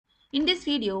In this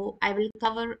video, I will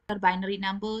cover binary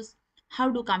numbers, how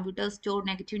do computers store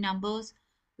negative numbers,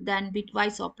 then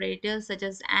bitwise operators such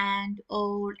as AND,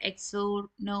 OR, XOR,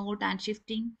 NOT, and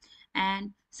shifting,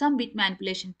 and some bit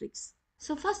manipulation tricks.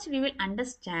 So first we will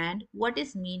understand what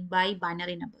is meant by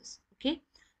binary numbers. Okay,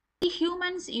 we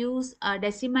humans use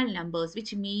decimal numbers,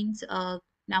 which means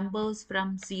numbers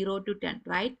from 0 to 10,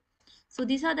 right? So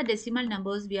these are the decimal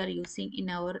numbers we are using in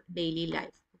our daily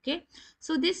life. Okay,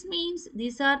 so this means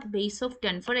these are base of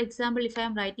 10. For example, if I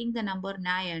am writing the number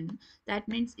 9, that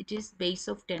means it is base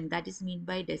of 10. That is mean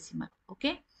by decimal.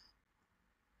 Okay,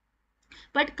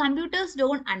 but computers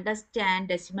don't understand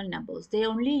decimal numbers. They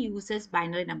only uses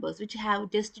binary numbers which have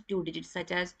just two digits,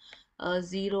 such as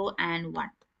 0 and 1.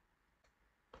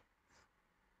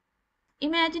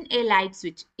 Imagine a light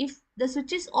switch. If the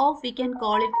switch is off, we can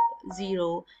call it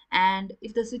 0, and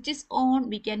if the switch is on,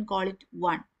 we can call it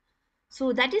 1.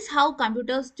 So that is how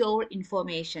computers store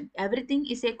information. Everything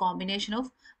is a combination of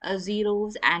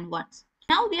zeros and ones.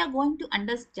 Now we are going to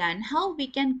understand how we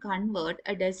can convert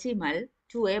a decimal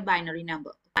to a binary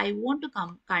number. I want to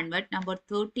convert number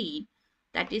 13,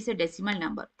 that is a decimal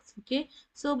number. Okay,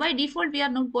 so by default we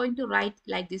are not going to write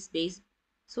like this base.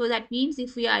 So that means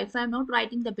if I am not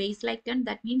writing the base like 10,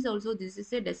 that means also this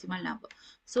is a decimal number.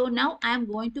 So now I am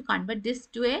going to convert this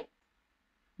to a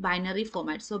binary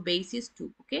format. So base is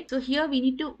 2. Okay, so here we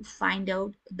need to find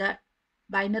out the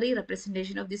binary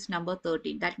representation of this number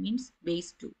 13. That means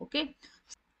base 2. Okay,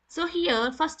 so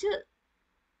here first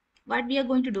what we are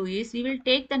going to do is we will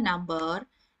take the number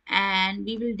and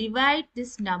we will divide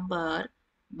this number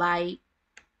by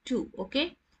 2.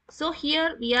 Okay, so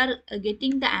here we are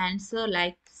getting the answer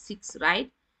like 6,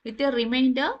 right, with a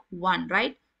remainder 1,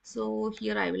 right? So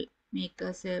here I will make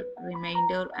us a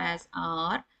remainder as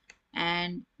R,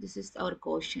 and this is our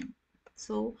quotient.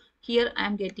 So here I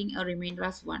am getting a remainder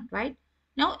as 1, right?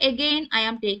 Now again I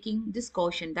am taking this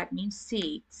quotient, that means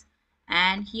 6,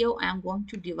 and here I am going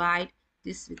to divide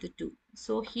this with the 2.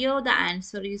 So here the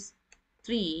answer is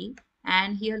 3,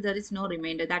 and here there is no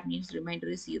remainder, that means remainder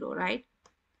is 0, right?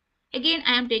 Again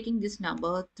I am taking this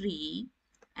number 3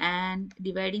 and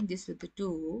dividing this with the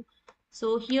 2.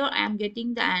 So here I am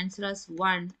getting the answer as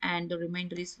 1 and the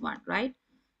remainder is 1, right?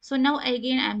 So now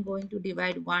again I am going to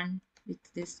divide 1 with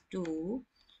this 2.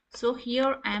 So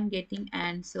here I am getting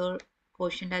answer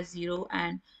quotient as 0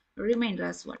 and remainder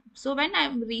as 1. So when I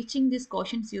am reaching this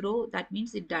quotient 0, that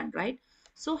means it done, right?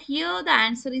 So here the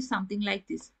answer is something like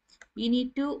this. We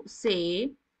need to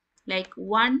say like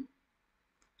 1,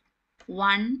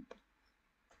 1,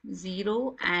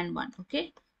 0 and 1.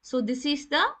 Okay, so this is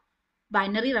the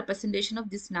binary representation of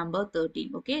this number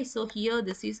 13. Okay, so here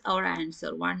this is our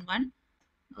answer 1, 1,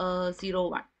 0,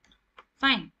 1.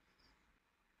 Fine.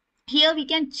 Here we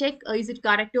can check is it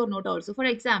correct or not also. For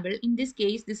example, in this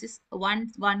case, this is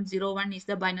 1, 1, 0, 1 is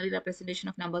the binary representation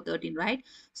of number 13, right?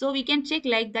 So we can check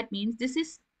like that means this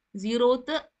is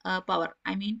 0th power.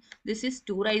 I mean, this is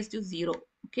 2 raised to 0.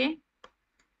 Okay,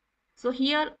 so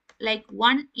here like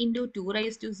 1 into 2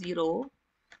 raised to 0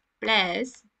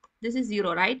 plus this is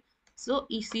 0, right? So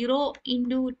is 0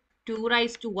 into 2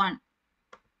 raised to 1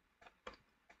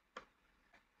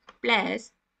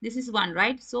 plus this is 1,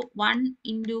 right? So 1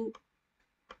 into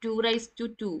 2 raised to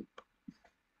 2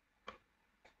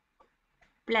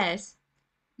 plus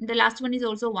the last one is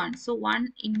also 1. So 1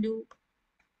 into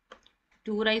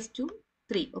 2 raised to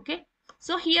 3. Okay,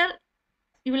 so here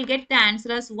you will get the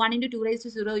answer as 1 into 2 raised to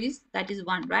 0 is, that is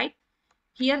 1, right?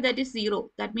 Here that is 0,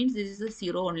 that means this is a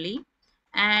 0 only,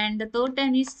 and the third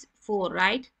term is 4,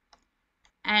 right?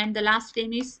 And the last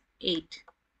term is 8.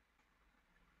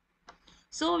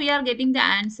 So we are getting the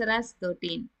answer as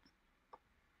 13,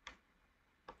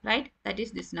 right? That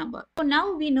is this number. So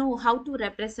now we know how to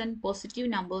represent positive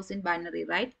numbers in binary,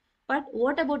 right? But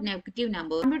what about negative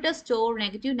numbers? Computers store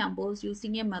negative numbers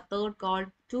using a method called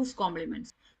 2's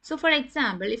complements. So for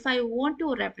example, if I want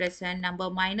to represent number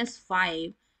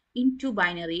 -5 into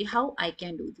binary, how I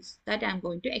can do this? That I'm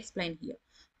going to explain here.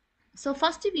 So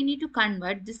first we need to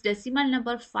convert this decimal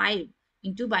number 5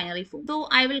 into binary form. So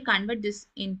I will convert this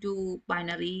into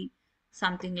binary,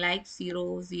 something like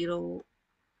 0, 0.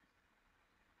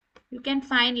 You can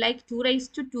find like 2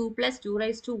 raised to 2 plus 2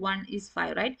 raised to 1 is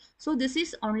 5, right? So this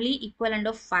is only equivalent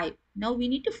of 5. Now we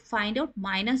need to find out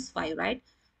 -5, right?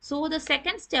 So the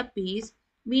second step is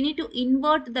we need to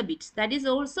invert the bits. That is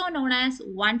also known as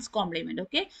 1's complement.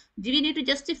 Okay, we need to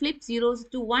just flip zeros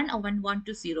to 1 or 1, 1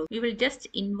 to 0. We will just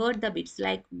invert the bits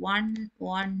like 1,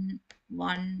 1,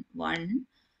 1, 1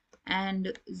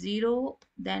 and 0,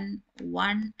 then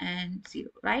 1 and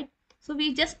 0, right? So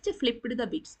we just flipped the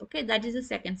bits. Okay, that is the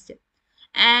second step.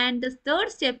 And the third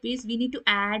step is we need to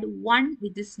add 1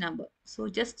 with this number. So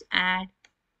just add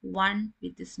 1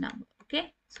 with this number.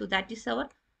 Okay, so that is our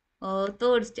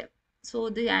third step. So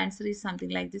the answer is something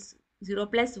like this: 0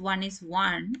 plus 1 is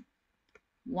 1,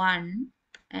 1,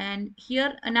 and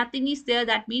here nothing is there,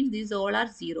 that means these all are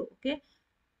 0. Okay,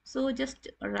 so just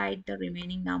write the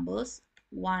remaining numbers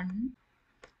 1.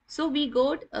 So we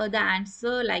got the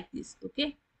answer like this.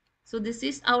 Okay, so this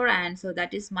is our answer,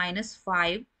 that is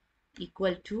 -5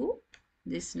 equal to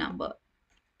this number.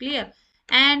 Clear?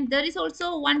 And there is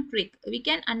also one trick. We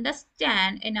can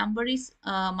understand a number is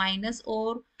minus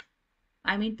or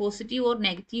positive or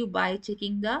negative by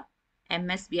checking the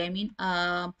MSB,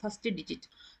 first digit.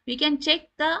 We can check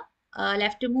the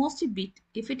leftmost bit.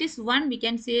 If it is 1, we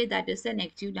can say that is a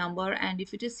negative number, and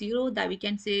if it is 0, that we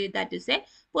can say that is a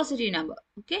positive number.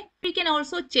 Okay, we can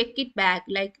also check it back,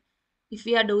 like if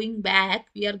we are doing back,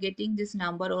 we are getting this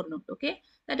number or not. Okay,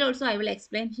 that also I will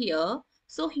explain here.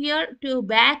 So here to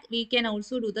back, we can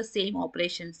also do the same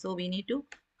operation. So we need to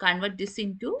convert this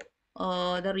into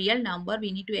the real number.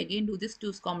 We need to again do this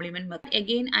 2's complement method.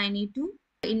 Again, I need to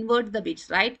invert the bits,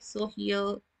 right? So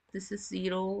here, this is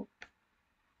 0,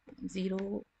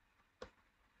 0,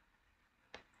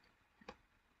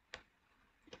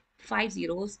 5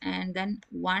 zeros, and then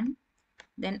 1,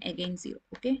 then again 0.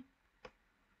 Okay,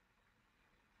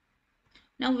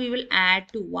 now we will add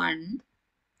to 1.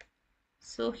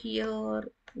 So here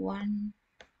 1,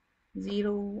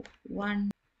 0,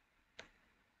 1.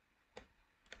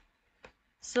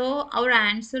 So our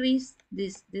answer is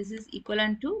this. This is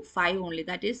equivalent to 5 only.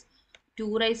 That is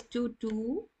 2 raised to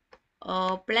 2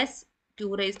 plus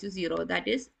 2 raised to 0. That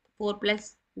is 4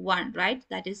 plus 1, right?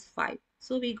 That is 5.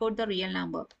 So we got the real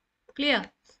number. Clear?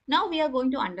 Now we are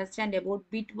going to understand about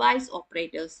bitwise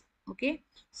operators. Okay.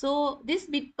 So this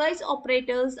bitwise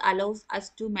operators allows us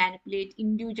to manipulate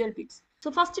individual bits. So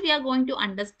first we are going to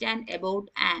understand about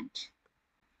AND.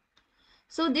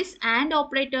 So this AND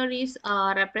operator is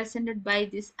represented by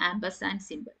this ampersand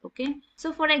symbol. Okay.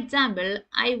 So for example,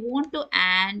 I want to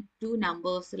AND two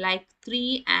numbers like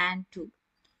 3 and 2.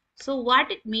 So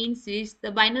what it means is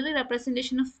the binary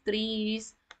representation of 3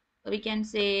 is, we can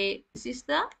say this is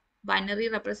the binary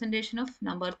representation of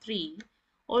number 3.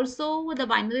 Also the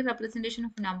binary representation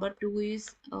of number 2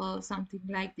 is something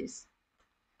like this.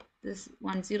 This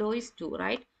 1 0 is 2,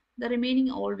 right? The remaining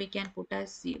all we can put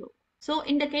as 0. So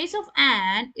in the case of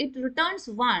AND, it returns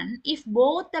 1 if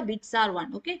both the bits are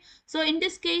 1. Okay. So in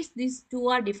this case, these two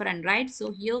are different, right?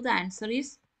 So here the answer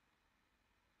is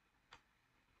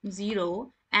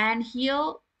 0, and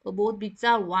here both bits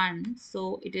are 1,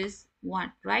 so it is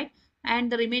 1, right?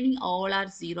 And the remaining all are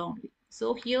 0 only.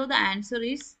 So here the answer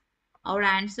is, our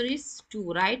answer is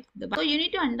 2, right? So you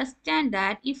need to understand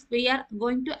that if we are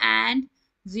going to add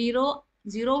 0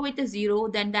 0 with a 0,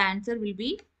 then the answer will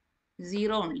be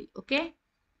 0 only. Okay,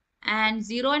 and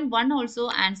 0 and 1 also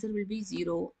answer will be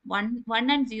 0. 1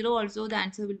 and 0 also the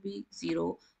answer will be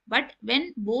 0. But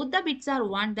when both the bits are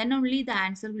 1, then only the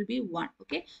answer will be 1.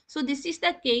 Okay, so this is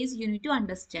the case you need to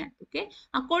understand. Okay,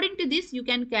 according to this you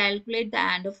can calculate the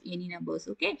AND of any numbers.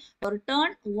 Okay,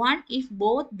 return 1 if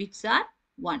both bits are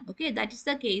 1. Okay, that is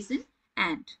the case in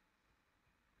AND.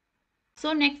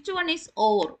 So next one is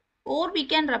OR. OR we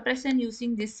can represent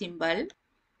using this symbol.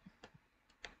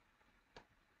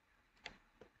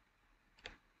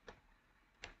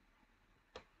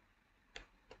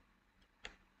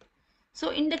 So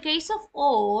in the case of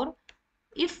OR,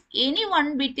 if any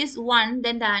one bit is 1,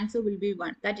 then the answer will be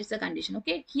 1. That is the condition.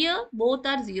 Okay, here both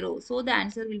are 0, so the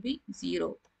answer will be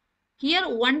 0. Here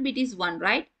one bit is 1,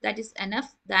 right? That is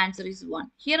enough. The answer is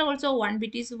 1. Here also one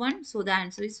bit is 1, so the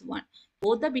answer is 1.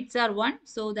 Both the bits are 1,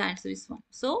 so the answer is 1.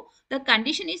 So the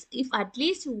condition is if at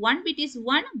least one bit is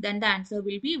 1, then the answer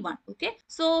will be 1. Okay,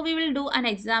 so we will do an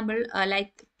example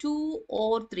like 2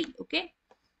 or 3. Okay,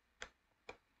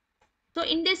 so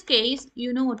in this case,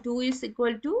 2 is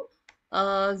equal to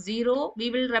 0. We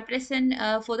will represent,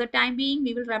 for the time being,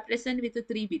 we will represent with the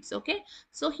 3 bits. Okay.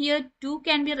 So here 2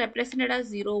 can be represented as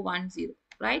 0, 1, 0,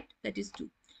 right? That is 2.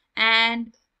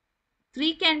 And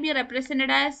 3 can be represented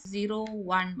as 0,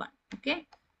 1, 1. Okay.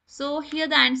 So here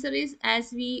the answer is,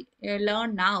 as we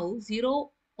learn now,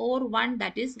 0 or 1,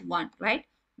 that is 1, right?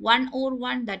 1 or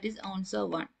 1, that is answer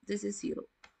 1. This is 0.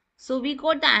 So we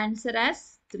got the answer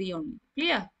as 3 only.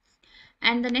 Clear?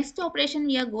 And the next operation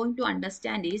we are going to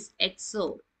understand is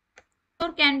XOR.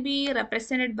 XOR can be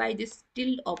represented by this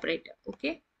tilde operator.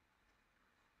 Okay.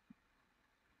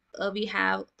 We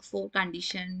have 4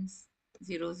 conditions: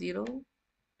 0, 0,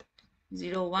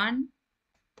 0, 1,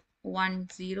 1,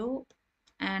 0,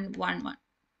 and 1, 1.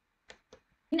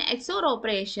 In XOR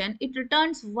operation, it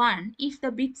returns 1 if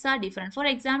the bits are different. For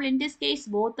example, in this case,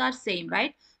 both are same,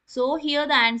 right? So here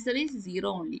the answer is 0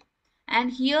 only.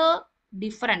 And here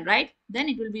different, right? Then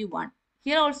it will be 1.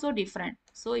 Here also different.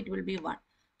 So it will be 1.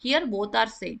 Here both are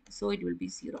same. So it will be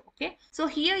 0. Okay. So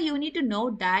here you need to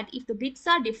note that if the bits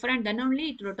are different, then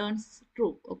only it returns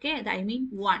true. Okay. I mean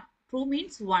 1. True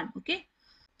means 1. Okay.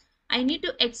 I need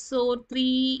to XOR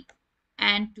 3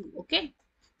 and 2. Okay.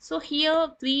 So here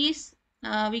 3 is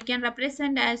we can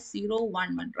represent as 0,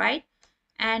 1, 1, right?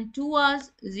 And 2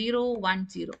 as 0, 1,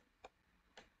 0.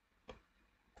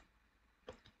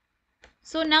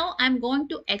 So now I'm going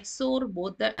to XOR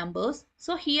both the numbers.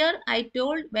 So here I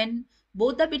told when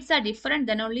both the bits are different,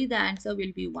 then only the answer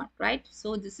will be 1, right?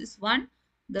 So this is 1.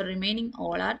 The remaining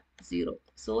all are 0.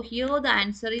 So here the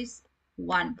answer is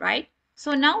 1, right?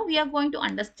 So now we are going to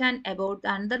understand about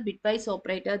another bitwise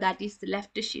operator, that is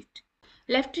left shift.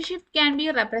 Left shift can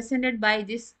be represented by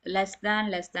this less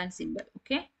than symbol.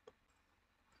 Okay.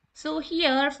 So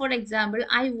here, for example,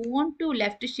 I want to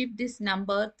left shift this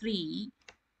number 3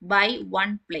 by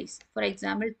 1 place. For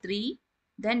example, 3.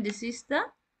 Then this is the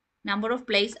number of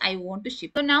place I want to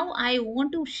shift. So now I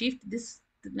want to shift this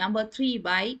number 3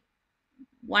 by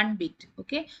 1 bit.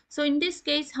 Okay. So in this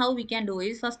case, how we can do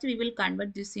is first we will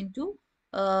convert this into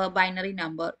a binary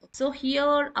number. So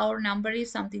here our number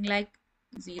is something like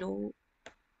 0.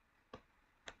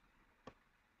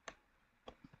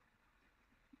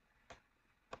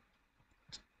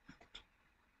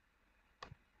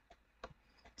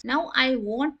 Now I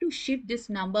want to shift this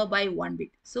number by 1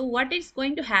 bit. So what is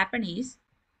going to happen is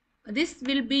this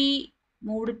will be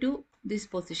moved to this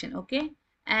position. Okay.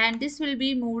 And this will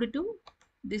be moved to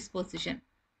this position.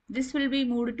 This will be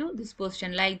moved to this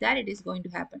position. Like that it is going to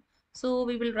happen. So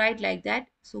we will write like that.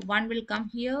 So 1 will come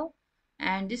here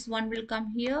and this 1 will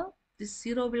come here. This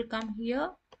 0 will come here.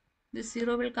 This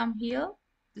 0 will come here.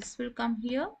 This will come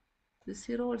here. This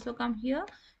 0 also come here.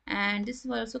 And this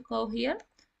will also go here.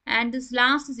 And this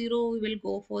last 0 we will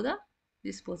go for the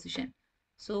this position.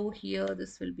 So here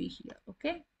this will be here.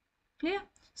 Okay. Clear?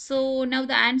 So now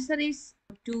the answer is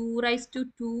 2 raised to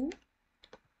 2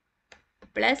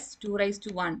 plus 2 raised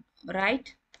to 1,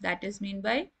 right? That is mean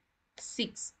by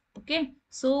 6. Okay.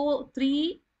 So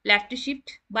 3 left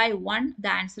shift by 1,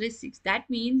 the answer is 6. That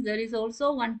means there is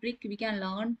also one trick we can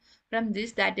learn from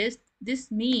this. That is,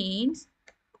 this means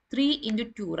 3 into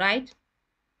 2, right?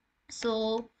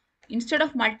 So instead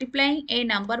of multiplying a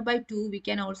number by 2, we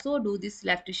can also do this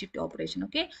left shift operation.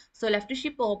 Okay. So left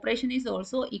shift operation is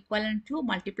also equivalent to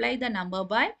multiply the number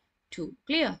by 2.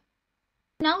 Clear?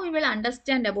 Now we will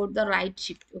understand about the right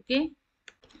shift. Okay.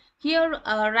 Here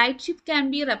right shift can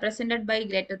be represented by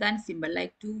greater than symbol,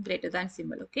 like 2 greater than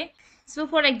symbol. Okay. So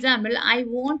for example, I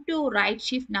want to right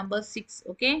shift number 6.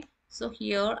 Okay. So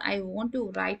here I want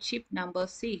to right shift number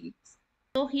 6.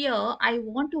 So here I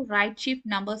want to right shift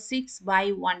number 6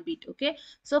 by 1 bit. Okay.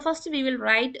 So first we will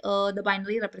write the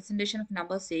binary representation of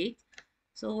number 6.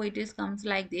 So it is comes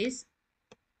like this: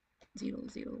 0,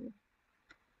 0,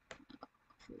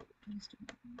 4.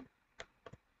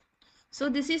 So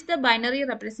this is the binary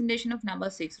representation of number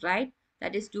 6, right?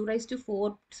 That is 2 raised to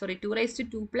 4, sorry, 2 raised to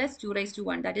 2 plus 2 raised to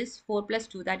 1. That is 4 plus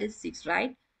 2, that is 6,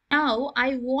 right? Now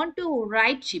I want to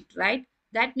right shift, right?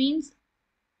 That means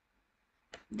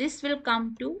this will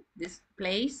come to this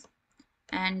place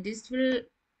and this will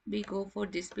be go for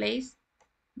this place.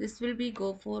 This will be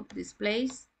go for this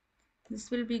place. This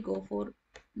will be go for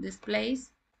this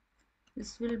place.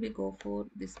 This will be go for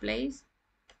this place.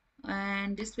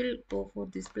 And this will go for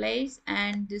this place.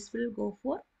 And this will go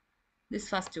for this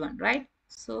first one, right?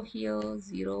 So here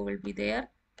 0 will be there.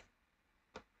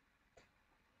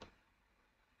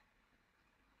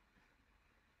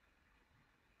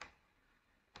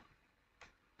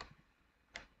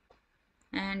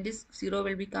 And this 0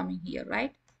 will be coming here,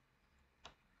 right?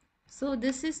 So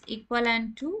this is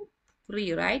equivalent to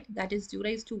 3, right? That is 2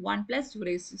 raised to 1 plus 2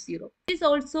 raised to 0. This is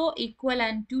also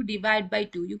equivalent to divide by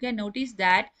 2. You can notice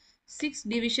that 6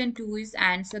 division 2 is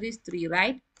answer is 3,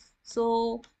 right?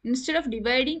 So instead of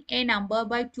dividing a number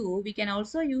by 2, we can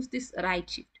also use this right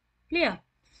shift. Clear?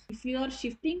 If you are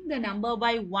shifting the number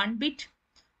by 1 bit,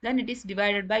 then it is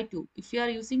divided by 2. If you are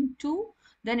using 2,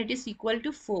 then it is equal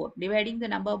to 4, dividing the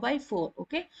number by 4.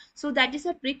 Okay. So that is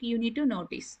a trick you need to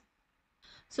notice.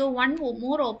 So one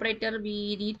more operator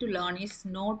we need to learn is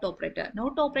not operator.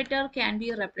 Not operator can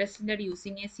be represented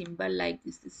using a symbol like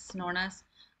this. This is known as,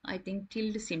 I think,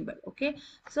 tilde symbol. Okay.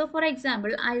 So for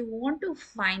example, I want to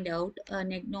find out a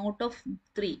note of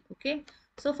 3. Okay.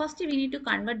 So first we need to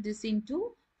convert this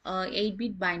into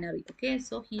 8-bit binary. Okay.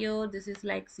 So here this is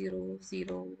like 0,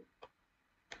 0,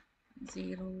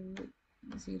 0,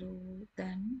 0,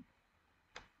 then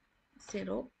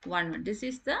 0, 1, 1. This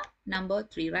is the number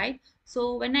 3, right?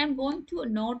 So when I'm going to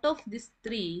note of this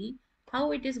 3,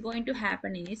 how it is going to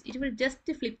happen is it will just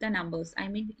flip the numbers. I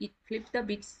mean, it flip the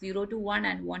bits 0 to 1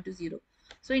 and 1 to 0.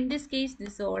 So in this case,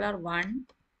 this all are 1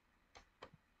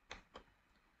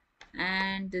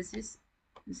 and this is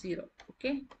 0.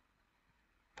 Okay,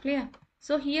 clear?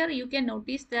 So here you can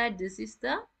notice that this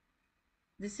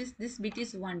bit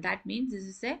is 1. That means this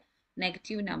is a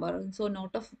negative number. So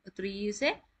note of 3 is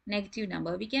a negative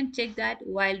number. We can check that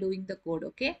while doing the code.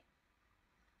 Okay.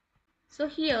 So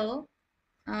here,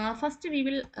 first we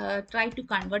will try to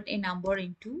convert a number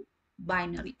into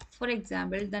binary. For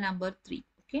example, the number 3.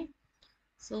 Okay.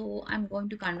 So I'm going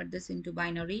to convert this into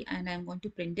binary and I'm going to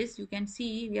print this. You can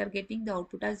see we are getting the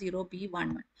output as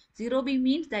 0B11. 0B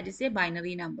means that is a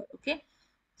binary number. Okay.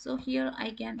 So here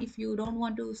I can, if you don't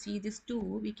want to see this 2,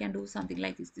 we can do something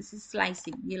like this. This is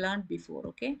slicing. We learned before.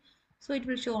 Okay. So it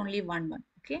will show only 1, 1.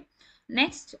 Okay.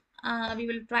 Next, we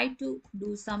will try to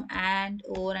do some and,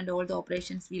 or, and all the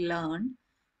operations we learned.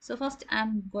 So first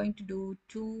I'm going to do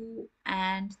 2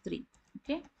 and 3.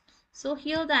 Okay. So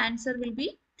here the answer will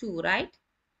be 2, right?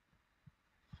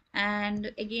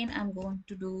 And again I'm going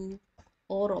to do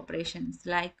or operations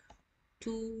like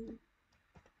 2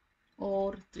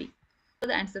 or 3. So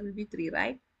the answer will be 3,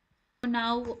 right? So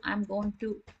now I'm going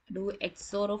to do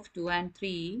XOR of 2 and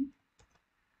 3.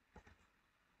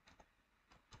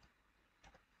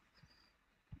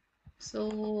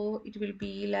 So it will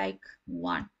be like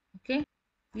 1. Okay.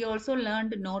 We also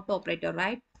learned NOT operator,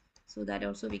 right? So that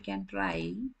also we can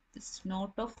try this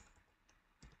NOT of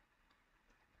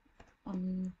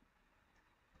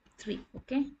 3.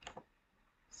 Okay.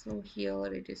 So here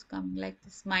it is coming like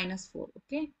this -4.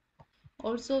 Okay.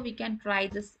 Also we can try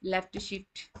this left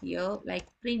shift here like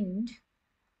print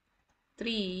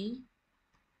 3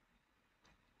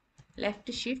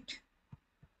 left shift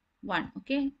 1.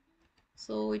 Okay.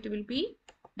 So it will be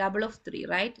double of 3,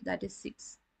 right? That is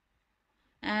 6.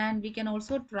 And we can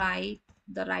also try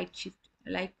the right shift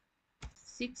like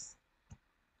 6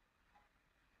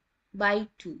 by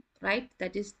 2, right?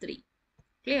 That is 3.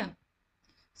 Clear?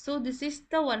 So this is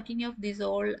the working of these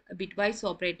all bitwise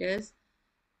operators.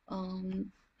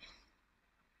 Um,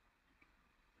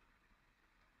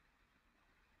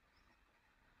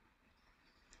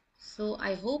 so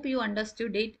I hope you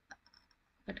understood it.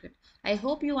 I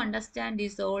hope you understand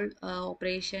these all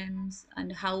operations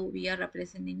and how we are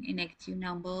representing a negative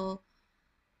number.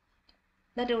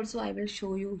 That also I will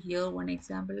show you here one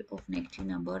example of negative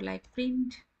number like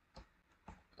print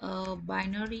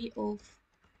binary of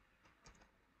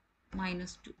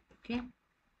 -2. Okay.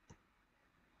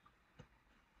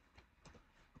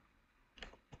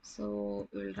 So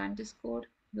we will run this code.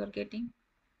 You are getting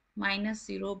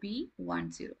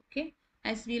 -0B10. Okay.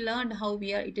 As we learned how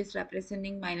it is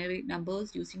representing binary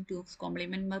numbers using 2's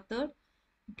complement method.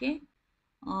 Okay.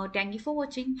 Thank you for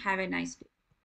watching. Have a nice day.